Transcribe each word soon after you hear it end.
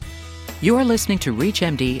You're listening to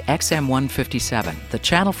ReachMD XM157, the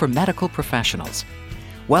channel for medical professionals.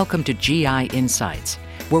 Welcome to GI Insights,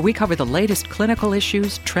 where we cover the latest clinical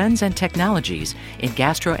issues, trends, and technologies in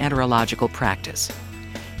gastroenterological practice.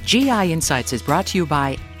 GI Insights is brought to you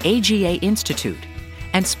by AGA Institute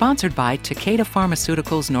and sponsored by Takeda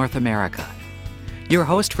Pharmaceuticals North America. Your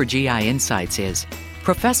host for GI Insights is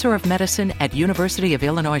Professor of Medicine at University of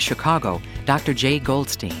Illinois Chicago, Dr. Jay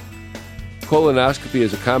Goldstein. Colonoscopy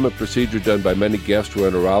is a common procedure done by many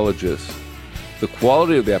gastroenterologists. The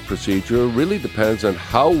quality of that procedure really depends on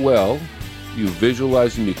how well you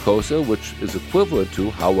visualize the mucosa, which is equivalent to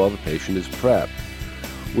how well the patient is prepped.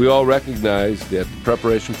 We all recognize that the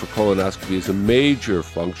preparation for colonoscopy is a major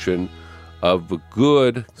function of a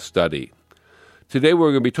good study. Today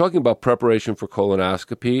we're going to be talking about preparation for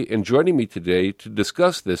colonoscopy, and joining me today to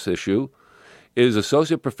discuss this issue is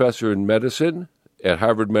Associate Professor in Medicine at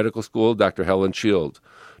Harvard Medical School, Dr. Helen Shields.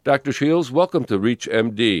 Dr. Shields, welcome to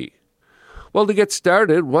ReachMD. Well, to get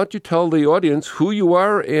started, why don't you tell the audience who you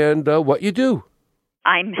are and what you do?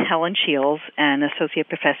 I'm Helen Shields, an associate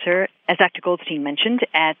professor, as Dr. Goldstein mentioned,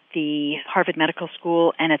 at the Harvard Medical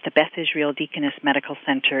School and at the Beth Israel Deaconess Medical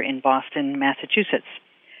Center in Boston, Massachusetts.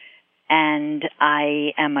 And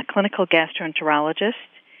I am a clinical gastroenterologist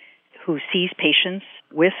who sees patients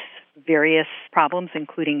with various problems,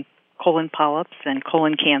 including colon polyps and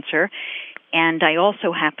colon cancer. And I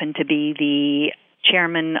also happen to be the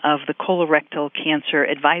chairman of the Colorectal Cancer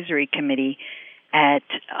Advisory Committee at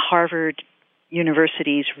Harvard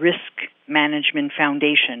University's Risk Management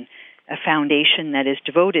Foundation, a foundation that is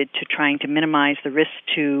devoted to trying to minimize the risk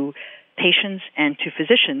to patients and to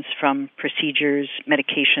physicians from procedures,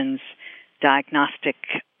 medications, diagnostic,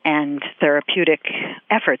 and therapeutic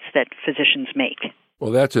efforts that physicians make. Well,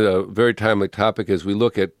 that's a very timely topic as we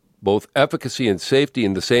look at both efficacy and safety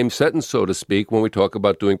in the same sentence, so to speak, when we talk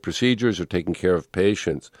about doing procedures or taking care of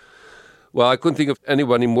patients. Well, I couldn't think of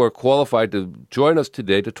anybody more qualified to join us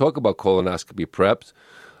today to talk about colonoscopy preps.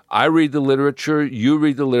 I read the literature, you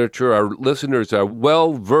read the literature, our listeners are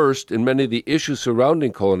well versed in many of the issues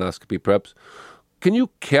surrounding colonoscopy preps. Can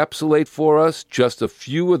you capsulate for us just a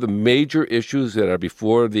few of the major issues that are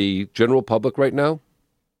before the general public right now?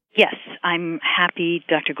 Yes, I'm happy,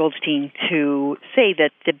 Dr. Goldstein, to say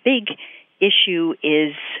that the big issue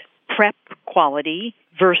is prep quality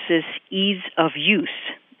versus ease of use.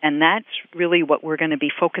 And that's really what we're going to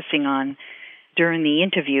be focusing on during the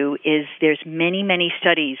interview. Is there's many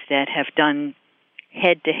studies that have done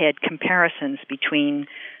head-to-head comparisons between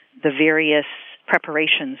the various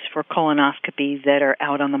preparations for colonoscopy that are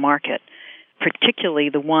out on the market, particularly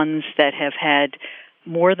the ones that have had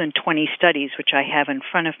more than 20 studies, which I have in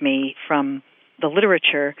front of me from the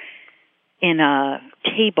literature in a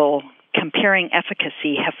table comparing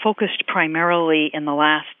efficacy, have focused primarily in the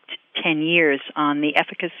last 10 years on the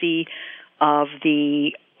efficacy of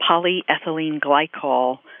the polyethylene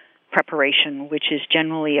glycol preparation, which is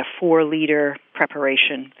generally a 4-liter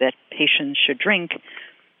preparation that patients should drink,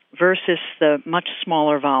 versus the much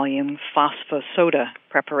smaller volume phosphosoda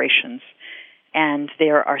preparations. And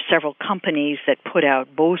there are several companies that put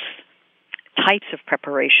out both types of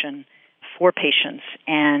preparation for patients,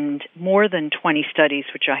 and more than 20 studies,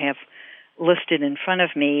 which I have listed in front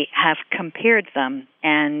of me, have compared them.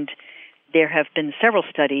 And there have been several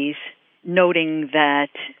studies noting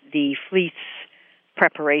that the Fleets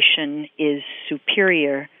preparation is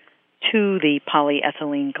superior to the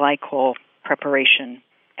polyethylene glycol preparation,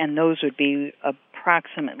 and those would be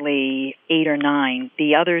approximately 8 or 9.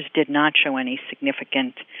 The others did not show any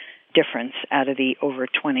significant difference out of the over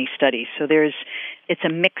 20 studies. So it's a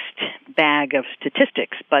mixed bag of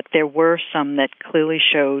statistics, but there were some that clearly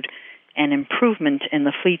showed an improvement in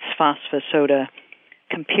the Fleets phosphosoda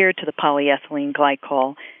compared to the polyethylene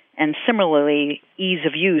glycol. And similarly, ease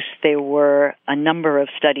of use, there were a number of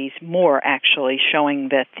studies, more actually, showing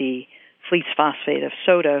that the Fleets phosphate of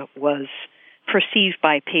soda was perceived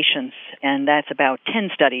by patients, and that's about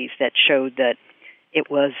 10 studies that showed that it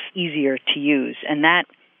was easier to use. And that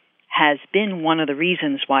has been one of the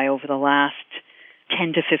reasons why over the last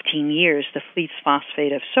 10 to 15 years, the Fleets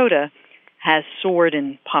phosphate of soda has soared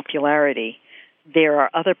in popularity. There are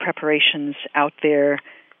other preparations out there,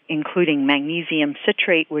 including magnesium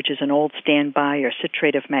citrate, which is an old standby, or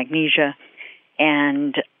citrate of magnesia,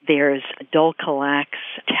 and there's Dulcolax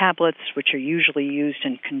tablets, which are usually used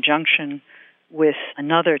in conjunction with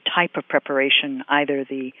another type of preparation, either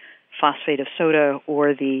the phosphate of soda or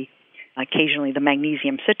occasionally the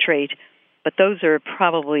magnesium citrate. But those are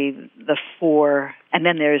probably the 4. And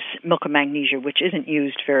then there's milk of magnesia, which isn't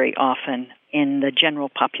used very often in the general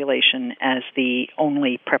population as the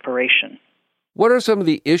only preparation. What are some of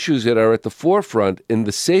the issues that are at the forefront in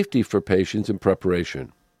the safety for patients in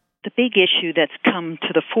preparation? The big issue that's come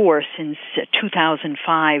to the fore since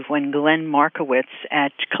 2005 when Glenn Markowitz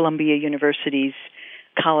at Columbia University's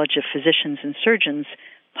College of Physicians and Surgeons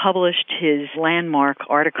published his landmark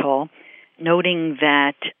article noting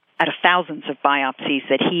that out of thousands of biopsies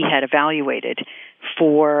that he had evaluated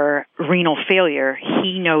for renal failure,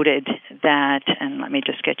 he noted that, and let me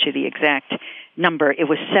just get you the exact number, it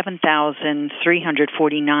was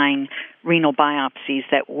 7,349 renal biopsies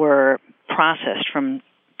that were processed from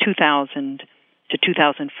 2000 to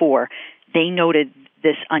 2004. They noted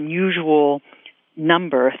this unusual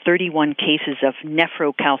number, 31 cases of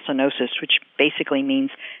nephrocalcinosis, which basically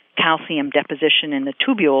means calcium deposition in the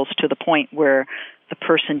tubules to the point where the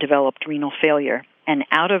person developed renal failure. And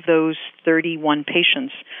out of those 31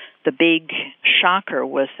 patients, the big shocker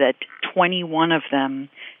was that 21 of them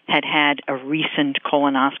had had a recent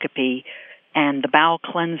colonoscopy, and the bowel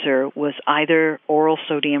cleanser was either oral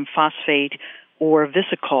sodium phosphate or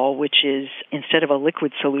Visicol, which is, instead of a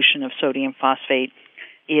liquid solution of sodium phosphate,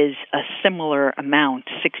 is a similar amount,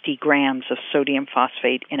 60 grams of sodium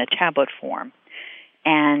phosphate in a tablet form.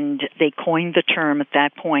 And they coined the term at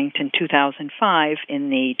that point in 2005 in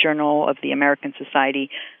the Journal of the American Society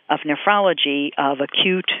of Nephrology of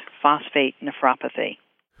acute phosphate nephropathy.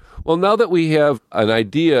 Well, now that we have an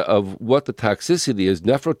idea of what the toxicity is,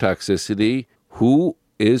 nephrotoxicity, who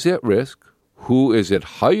is at risk, who is at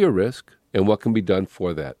higher risk, and what can be done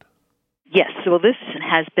for that? Yes, well, this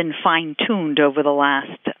has been fine-tuned over the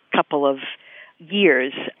last couple of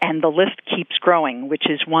years, and the list keeps growing, which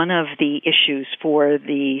is one of the issues for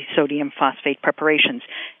the sodium phosphate preparations.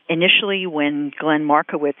 Initially, when Glenn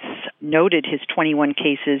Markowitz noted his 21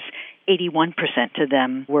 cases, 81% of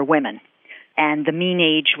them were women, and the mean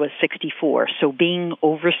age was 64. So being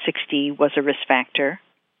over 60 was a risk factor,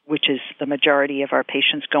 which is the majority of our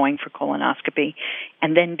patients going for colonoscopy,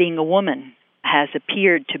 and then being a woman has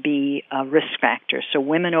appeared to be a risk factor. So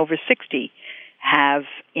women over 60 have,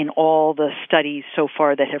 in all the studies so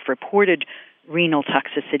far that have reported renal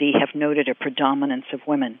toxicity, have noted a predominance of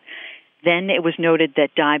women. Then it was noted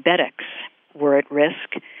that diabetics were at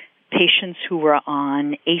risk, patients who were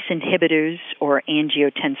on ACE inhibitors or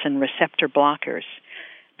angiotensin receptor blockers,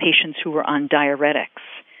 patients who were on diuretics,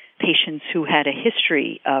 patients who had a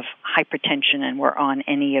history of hypertension and were on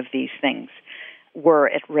any of these things were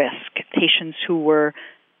at risk. Patients who were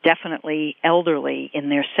definitely elderly in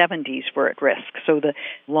their 70s were at risk. So the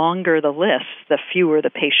longer the list, the fewer the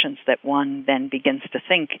patients that one then begins to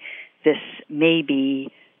think this may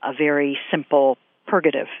be a very simple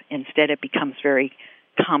purgative. Instead, it becomes very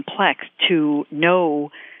complex to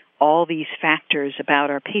know all these factors about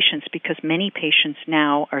our patients, because many patients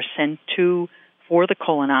now are sent for the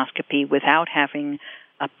colonoscopy without having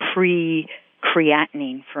a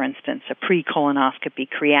pre-creatinine, for instance, a pre-colonoscopy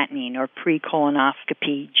creatinine or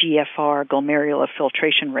pre-colonoscopy GFR, glomerular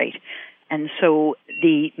filtration rate. And so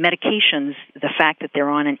the medications, the fact that they're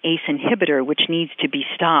on an ACE inhibitor, which needs to be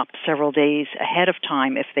stopped several days ahead of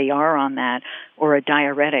time if they are on that, or a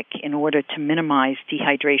diuretic in order to minimize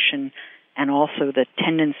dehydration, and also the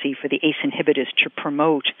tendency for the ACE inhibitors to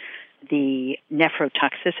promote the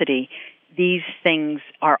nephrotoxicity, these things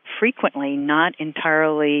are frequently not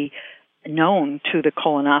entirely known to the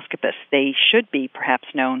colonoscopist. They should be perhaps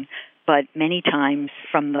known, but many times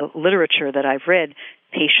from the literature that I've read,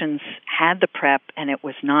 patients had the PrEP and it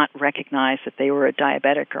was not recognized that they were a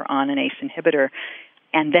diabetic or on an ACE inhibitor.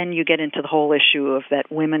 And then you get into the whole issue of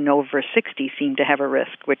that women over 60 seem to have a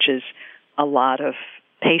risk, which is a lot of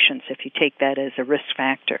patients if you take that as a risk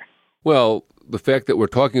factor. Well, the fact that we're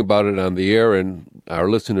talking about it on the air and our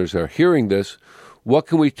listeners are hearing this, what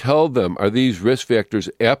can we tell them? Are these risk factors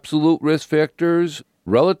absolute risk factors,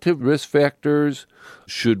 relative risk factors?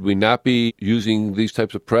 Should we not be using these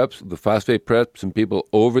types of PrEPs, the phosphate PrEPs, in people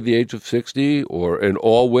over the age of 60 or in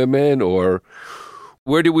all women, or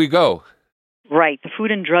where do we go? Right. The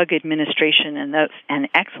Food and Drug Administration, and that's an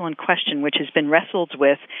excellent question which has been wrestled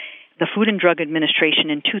with. The Food and Drug Administration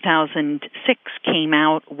in 2006 came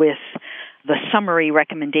out with the summary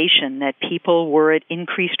recommendation that people were at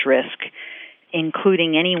increased risk,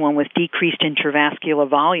 including anyone with decreased intravascular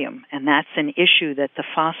volume. And that's an issue that the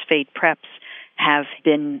phosphate PrEPs have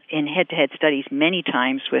been in head-to-head studies many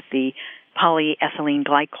times with the polyethylene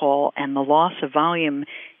glycol, and the loss of volume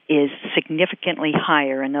is significantly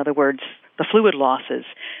higher. In other words, the fluid losses,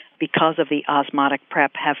 because of the osmotic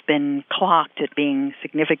PrEP, have been clocked at being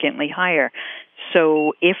significantly higher.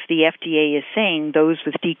 So if the FDA is saying those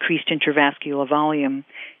with decreased intravascular volume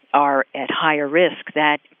are at higher risk,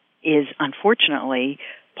 that is unfortunately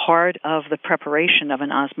part of the preparation of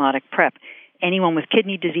an osmotic PrEP. anyone with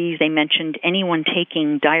kidney disease. They mentioned anyone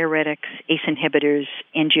taking diuretics, ACE inhibitors,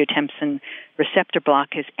 angiotensin receptor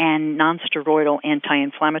blockers, and nonsteroidal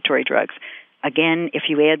anti-inflammatory drugs. Again, if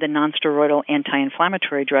you add the nonsteroidal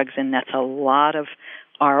anti-inflammatory drugs in, that's a lot of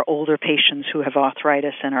our older patients who have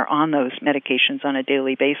arthritis and are on those medications on a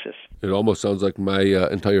daily basis. It almost sounds like my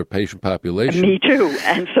entire patient population. Me too.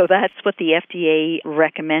 And so that's what the FDA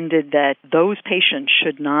recommended, that those patients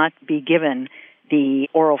should not be given the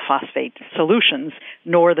oral phosphate solutions,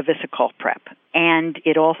 nor the Visicol PrEP. And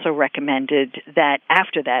it also recommended that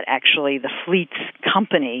after that, actually, the Fleets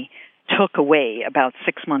company took away, about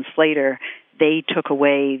 6 months later, they took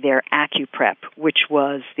away their AccuPrep, which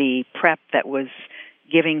was the PrEP that was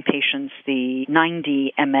giving patients the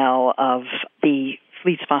 90 ml of the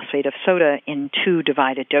Fleets phosphate of soda in 2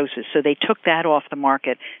 divided doses. So they took that off the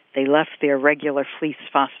market. They left their regular Fleets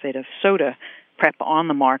phosphate of soda PrEP on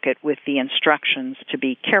the market with the instructions to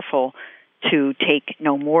be careful to take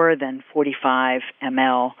no more than 45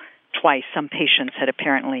 ml twice. Some patients had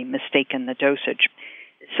apparently mistaken the dosage.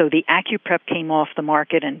 So the AccuPrep came off the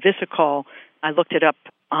market, and Visicol, I looked it up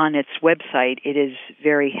on its website. It is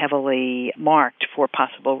very heavily marked for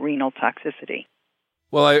possible renal toxicity.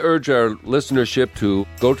 Well, I urge our listenership to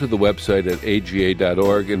go to the website at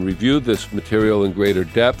aga.org and review this material in greater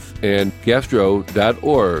depth, and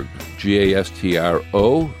gastro.org,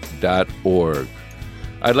 gastro.org.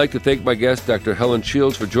 I'd like to thank my guest, Dr. Helen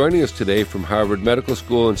Shields, for joining us today from Harvard Medical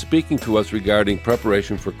School and speaking to us regarding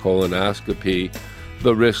preparation for colonoscopy,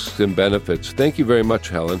 the risks and benefits. Thank you very much,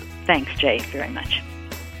 Helen. Thanks, Jay, very much.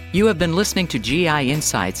 You have been listening to GI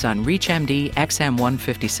Insights on ReachMD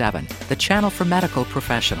XM157, the channel for medical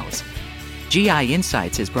professionals. GI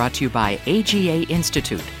Insights is brought to you by AGA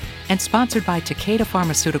Institute and sponsored by Takeda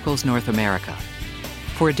Pharmaceuticals North America.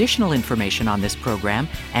 For additional information on this program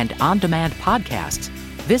and on-demand podcasts,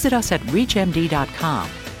 visit us at reachmd.com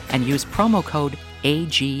and use promo code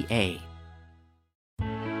AGA.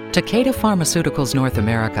 Takeda Pharmaceuticals North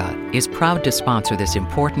America is proud to sponsor this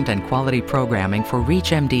important and quality programming for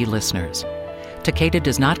ReachMD listeners. Takeda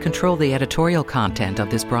does not control the editorial content of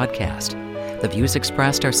this broadcast. The views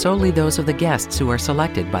expressed are solely those of the guests who are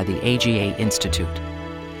selected by the AGA Institute.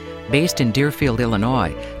 Based in Deerfield,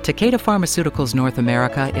 Illinois, Takeda Pharmaceuticals North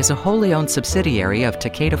America is a wholly owned subsidiary of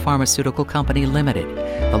Takeda Pharmaceutical Company Limited,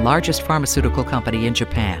 the largest pharmaceutical company in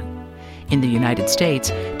Japan. In the United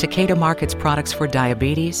States, Takeda markets products for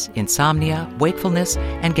diabetes, insomnia, wakefulness,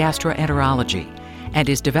 and gastroenterology, and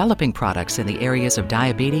is developing products in the areas of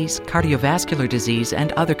diabetes, cardiovascular disease,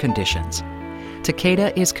 and other conditions.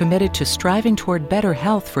 Takeda is committed to striving toward better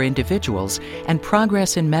health for individuals and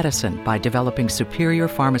progress in medicine by developing superior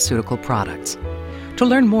pharmaceutical products. To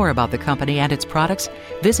learn more about the company and its products,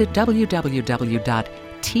 visit www.tpna.com.